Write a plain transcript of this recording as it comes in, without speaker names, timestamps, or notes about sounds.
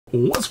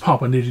What's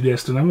poppin',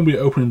 Digidestin? I'm going to be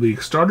opening the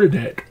starter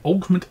deck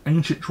Ultimate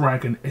Ancient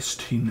Dragon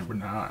ST number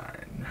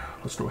 9.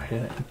 Let's go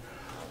ahead and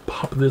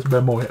pop this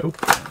bad boy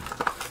open.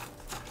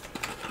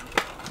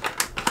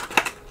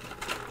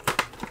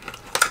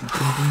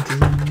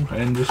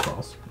 And just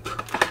toss.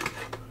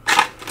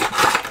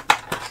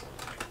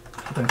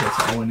 I think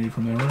that's all we need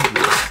from there, right?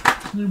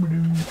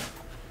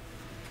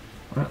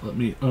 Alright, let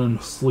me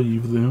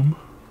unsleeve them.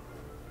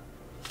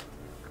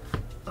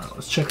 Alright,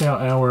 let's check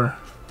out our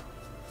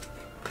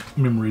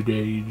memory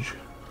gauge.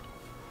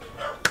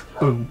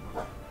 Boom.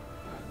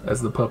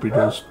 As the puppy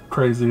goes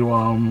crazy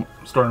while I'm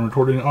starting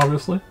recording,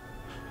 obviously.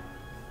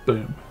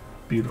 Boom.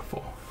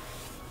 Beautiful.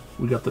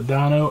 We got the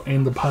Dino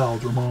and the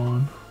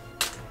Digimon.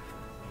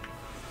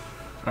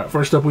 Alright,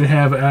 first up we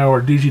have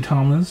our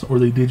Digitomas, or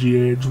the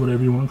Digi-Eggs,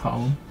 whatever you want to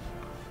call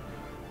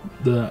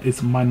them.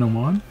 It's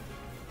Minomon.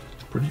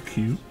 Pretty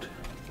cute.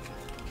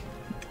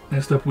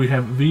 Next up we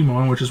have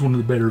Vmon, which is one of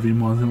the better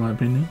Vmons in my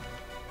opinion.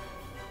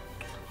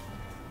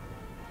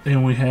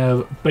 And we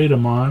have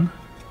Betamon.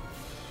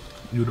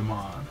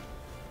 Udamon.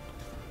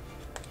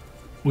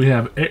 We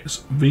have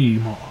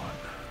XVmon.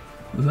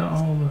 Is that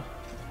all the...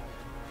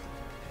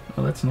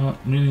 Oh, that's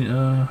not many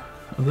of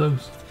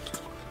those.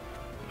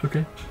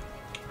 Okay.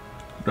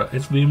 Got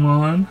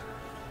XVmon.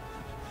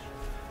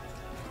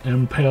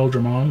 And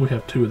Impaldramon. We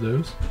have 2 of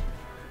those.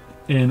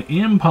 And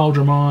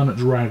Impaldramon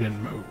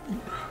Dragon Mode.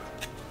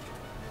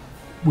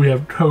 We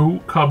have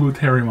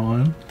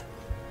Kabuterimon.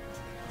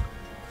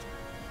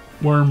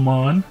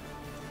 Wormmon.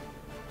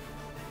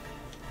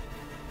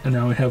 And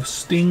now we have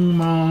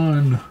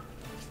Stingmon.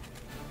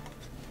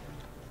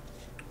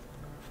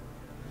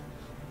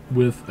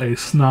 With a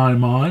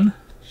Snymon.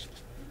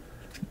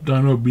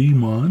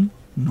 Dinobemon.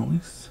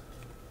 Nice.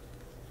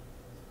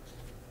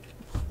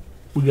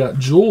 We got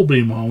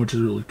Jewelbemon, which is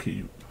really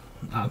cute.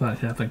 I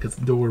think it's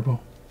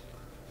adorable.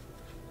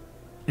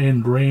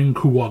 And Grand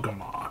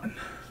Kuwagamon.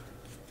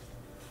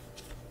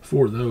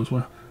 4 of those.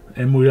 Well,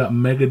 and we got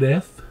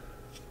Megadeth.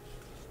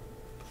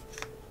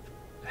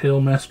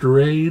 Hell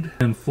Masquerade,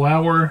 and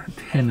Flower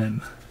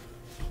Cannon.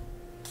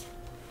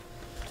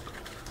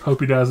 Hope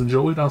you guys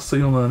enjoyed. I'll see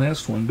you on the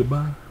next one.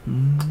 Goodbye.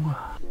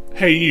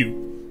 Hey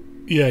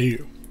you. Yeah,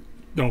 you.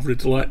 Don't forget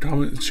to like,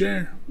 comment, and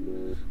share.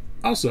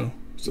 Also,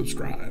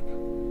 subscribe.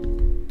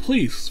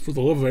 Please, for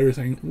the love of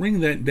everything, ring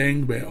that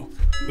dang bell.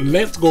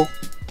 Let's go.